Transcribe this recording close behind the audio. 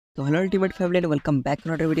तो hello ultimate family and welcome back to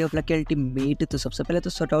another video of lucky ultimate. तो सबसे पहले तो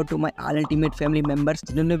shot out to my all ultimate family members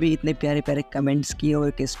जिन्होंने भी इतने प्यारे प्यारे कमेंट्स किए, और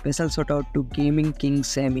एक special shot out to gaming king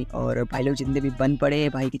Sami. और भाई लोग जितने भी बन पड़े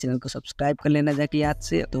भाई के चैनल को सब्सक्राइब कर लेना जाके याद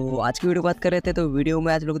से। तो आज की वीडियो बात कर रहे थे, तो वीडियो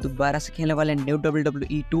में आज लोग दोबारा से खेलने वाले new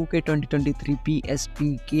Wwe 2K23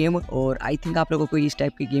 Psp game. और आई थिंक आप लोगों को इस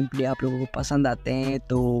टाइप के गेम प्ले आप लोगों को पसंद आते हैं,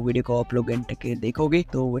 तो वीडियो को आप लोग एंड तक देखोगे।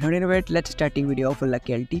 तो wait let's starting video of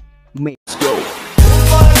lucky ultimate.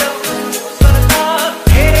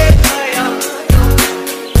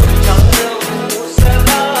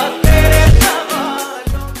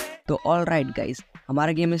 तो ऑल राइट गाइस,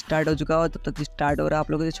 हमारा गेम स्टार्ट हो चुका हो। तब तक स्टार्ट हो रहा है,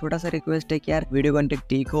 आप लोगों से छोटा सा रिक्वेस्ट है कि यार वीडियो को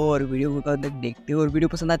देखो और वीडियो को देखते हो, और वीडियो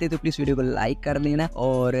पसंद आती है तो प्लीज वीडियो को लाइक कर देना।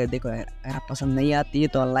 और देखो यार, अगर आप पसंद नहीं आती है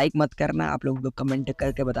तो लाइक मत करना, आप लोगों को कमेंट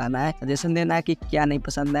करके बताना है, सजेशन देना है कि क्या नहीं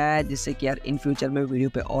पसंद आया, जिससे कि यार इन फ्यूचर में वीडियो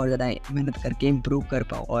पे और ज्यादा मेहनत करके इंप्रूव कर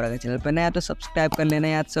पाओ। और अगर चैनल पर नया है तो सब्सक्राइब कर लेना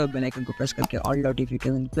याद से, और बेल आइकन को प्रेस करके ऑल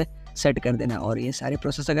नोटिफिकेशन पे सेट कर देना। और ये सारे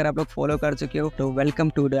प्रोसेस अगर आप लोग फॉलो कर चुके हो तो welcome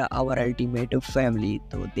to the our ultimate family.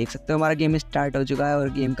 तो देख सकते हो हमारा गेम स्टार्ट हो चुका है, और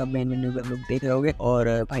गेम का मेन मेन्यू आप लोग देख रहे होगे। और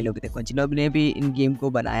भाई लोग देखो, जिन्होंने भी इन गेम को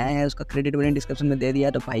बनाया है उसका क्रेडिट मैंने डिस्क्रिप्शन में दे दिया,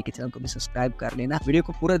 तो भाई के चैनल को भी सब्सक्राइब कर लेना। वीडियो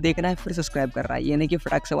को पूरा देखना है फिर सब्सक्राइब कर रहा है, ये नहीं कि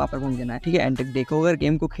फटाक से वापस पहुंच जाना है, ठीक है। एंड तक देखो, अगर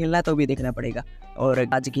गेम को खेलना है तो भी देखना पड़ेगा। और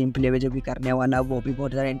आज गेम प्ले में जो भी करने वाला वो भी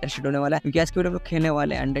बहुत ज्यादा इंटरेस्टेड होने वाला है, क्योंकि आज के वीडियो में खेलने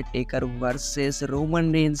वाले Undertaker versus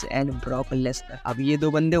Roman Reigns and Brock Lesnar. अब ये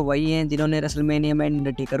दो बंदे वही हैं जिन्होंने रेसलमेनिया में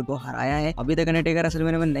अंडरटेकर को हराया है। अभी तक अंडरटेकर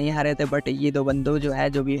रेसलमेनिया में नहीं हारे थे, बट ये दो बंदों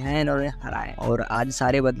जो भी हैं इन्होंने हराए। और आज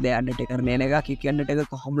सारे बदले अंडरटेकर लेने का, क्योंकि अंडरटेकर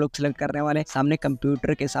को हम लोग सिलेक्ट करने वाले सामने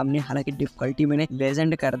कंप्यूटर के सामने। हालांकि डिफिकल्टी मैंने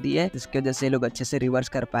लेजेंड कर दी है, जिसकी वजह से लोग अच्छे से रिवर्स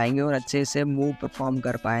कर पाएंगे और अच्छे से मूव परफॉर्म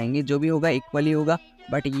कर पाएंगे। जो भी होगा इक्वली होगा,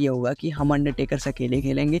 बट ये होगा कि हम अंडरटेकर से अकेले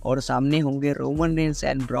खेलेंगे और सामने होंगे Roman Reigns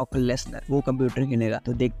and Brock Lesnar, वो कंप्यूटर खेलेगा।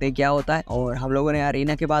 तो देखते हैं क्या होता है। और हम लोगों ने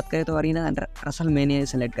अरीना की बात करें तो अरीना रेसलमेनिया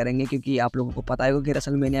सेलेक्ट करेंगे, क्योंकि आप लोगों को पता है कि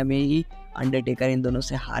रेसलमेनिया में ही अंडरटेकर इन दोनों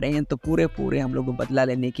से हारे हैं। तो पूरे हम लोग बदला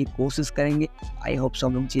लेने की कोशिश करेंगे। आई होप सो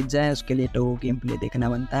हम लोग जीत जाए, उसके लिए तो गेम प्ले देखना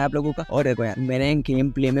बनता है आप लोगों का। और देखो यार, मैंने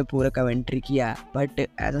गेम प्ले में पूरा कमेंट्री किया, बट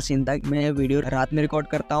ऐसा सीन था मैं वीडियो रात में रिकॉर्ड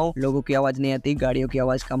करता हूँ, लोगों की आवाज नहीं आती, गाड़ियों की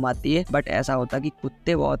आवाज कम आती है। बट ऐसा होता है कि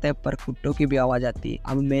कुत्ते बहुत है पर कुत्तों की भी आवाज आती है।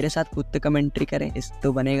 अब मेरे साथ कुत्ते कमेंट्री करें इस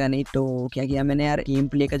तो बनेगा नहीं। तो क्या किया मैंने यार, गेम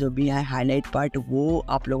प्ले का जो भी है हाईलाइट पार्ट वो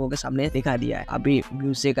आप लोगों के सामने दिखा दिया है। अभी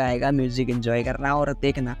म्यूजिक आएगा, म्यूजिक एंजॉय करना और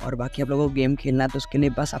देखना। और बाकी आप लोगों को गेम खेलना, तो उसके लिए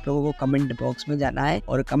बस आप लोगों को कमेंट बॉक्स में जाना है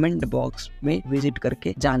और कमेंट बॉक्स में विजिट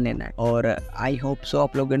करके जान लेना है। और आई होप सो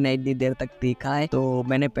आप लोगों ने इतनी देर तक देखा है। तो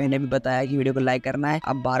मैंने पहले भी बताया कि वीडियो को लाइक करना है,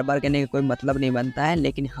 अब बार बार कहने का कोई मतलब नहीं बनता है।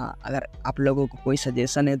 लेकिन हाँ, अगर आप लोगों को कोई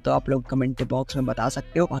सजेशन है तो आप लोग कमेंट बॉक्स में बता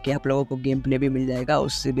सकते हो। बाकी आप लोगों को गेम प्ले भी मिल जाएगा,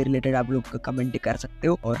 उससे भी रिलेटेड आप लोग कमेंट कर सकते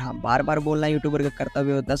हो। और हाँ, बार बार बोलना यूट्यूबर का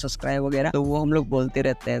कर्तव्य होता है, सब्सक्राइब वगैरह, तो वो हम लोग बोलते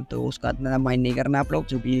रहते हैं, तो उसका इतना माइंड नहीं करना। आप लोग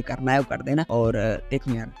जो भी करना है वो कर देना। और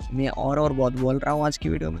देखो यार, मैं और बहुत बोल रहा हूँ आज की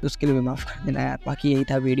वीडियो में, तो उसके लिए भी माफ कर देना यार। बाकी यही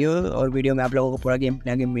था वीडियो, और वीडियो में आप लोगों को पूरा गेम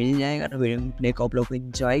प्ले आगे मिल जाएगा, तो वीडियो प्ले को आप लोग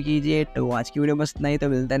एंजॉय कीजिए। तो आज की वीडियो बस नहीं, तो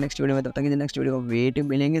मिलता है नेक्स्ट वीडियो में। तब तक नेक्स्ट वीडियो को वेट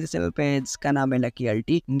मिलेंगे चैनल पे, जिसका नाम है lucky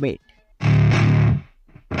ultimate.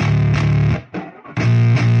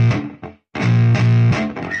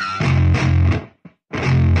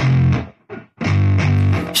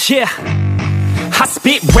 Yeah, I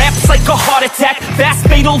spit raps like a heart attack, fast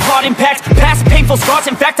fatal heart impact, past painful scars,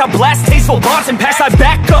 in fact I blast tasteful bars and packs. I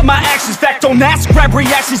back up my actions, fact don't ask, grab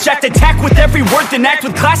reactions, jacked attack with every word, then act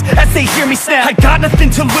with class as they hear me snap. I got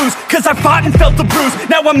nothing to lose, cause I fought and felt the bruise,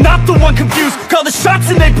 now I'm not the one confused, call the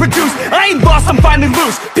shots and they produce, I ain't lost, I'm finally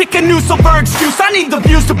loose, pick a new silver excuse, I need the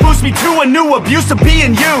views to boost me to a new abuse of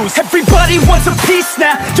being used. Everybody wants a piece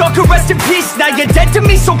now, y'all can rest in peace now, you're dead to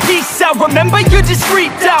me so peace out, remember you're just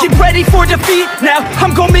freaked out, get ready for defeat now,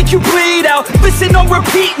 I'm gonna make you bleed out, listen on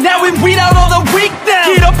repeat now and weed out all the weak now.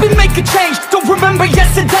 Get up and make a change, don't remember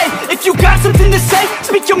yesterday, if you got something to say,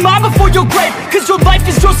 speak your mind before your grave, cause your life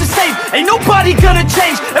is yours to save, ain't nobody gonna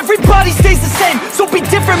change, everybody stays the same, so be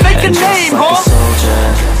different, make a name, like a soldier,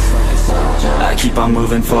 I keep on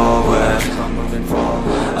moving forward,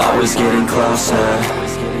 always getting closer,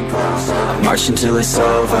 I march until it's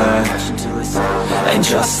over, and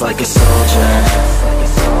just like a soldier,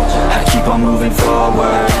 I keep on moving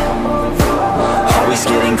forward, always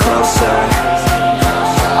getting closer,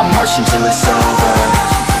 I march until it's over.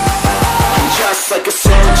 And just like a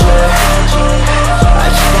soldier, I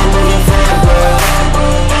keep on moving forward,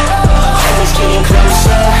 always getting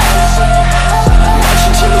closer, I march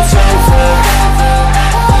until it's over.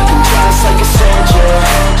 And just like a soldier,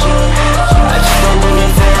 I keep on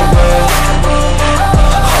moving forward,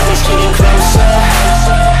 always getting closer,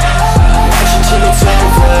 I march until it's over.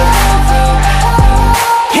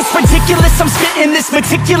 ridiculous, I'm spitting this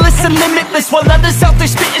meticulous and limitless, while others out there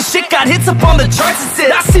spitting shit got hits up on the charts and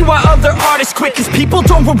shit. I see why other artists quit, cause people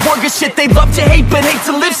don't reward good shit. They love to hate but hate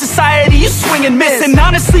to live. Society, you swing and miss, and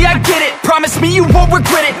honestly I get it. Promise me you won't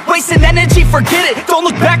regret it. Wasting energy, forget it. Don't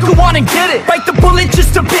look back, go on and get it. Bite the bullet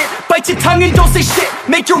just a bit, bite your tongue and don't say shit.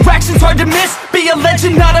 Make your actions hard to miss, be a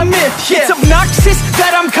legend not a myth. It's obnoxious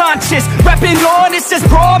that I'm conscious, rapping honest as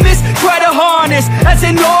promise. Try to harness, as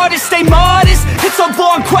an artist stay modest. It's a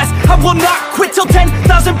long quest, I will not quit till 10,000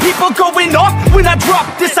 people going off when I drop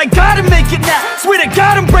this. I gotta make it now, swear to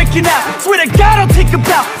God I'm breaking out. Swear to God I'll take a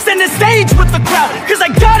bow, stand the stage with the crowd, cause I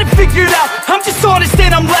got it figured out. I'm just honest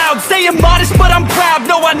and I'm loud, staying modest but I'm proud.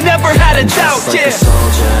 No, I never had a doubt. Just like a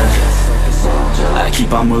soldier, I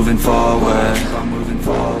keep on moving forward,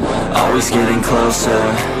 always getting closer.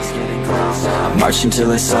 I'm marching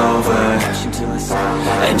till it's over.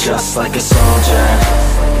 And just like a soldier,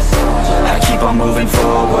 I keep on moving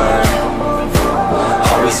forward,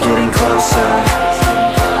 always getting closer.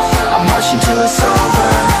 I'm marching till it's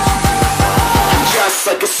over. And just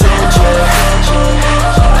like a soldier,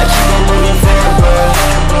 I keep on moving forward,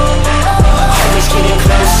 always getting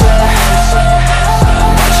closer.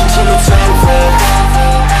 I'm marching till it's over.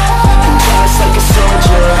 And just like a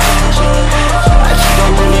soldier, I keep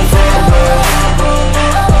on moving forward,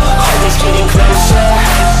 always getting closer.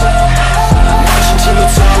 I'm marching till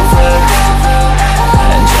it's over.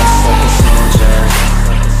 And just like a soldier,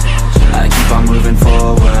 I keep on moving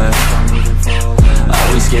forward,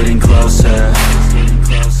 always getting closer.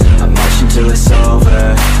 I'm marching till it's over.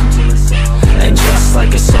 And just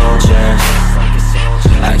like a soldier,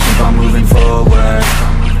 I keep on moving forward,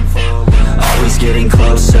 always getting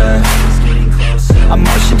closer. I'm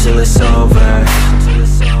marching till it's over.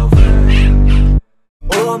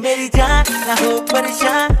 ओ मेरी जान ना हो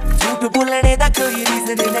परेशान, झूठ बोलने दा कोई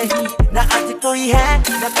reason नहीं, ना आज कोई है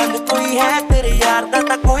ना कल कोई है, तेरे यार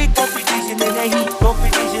दा कोई कॉपी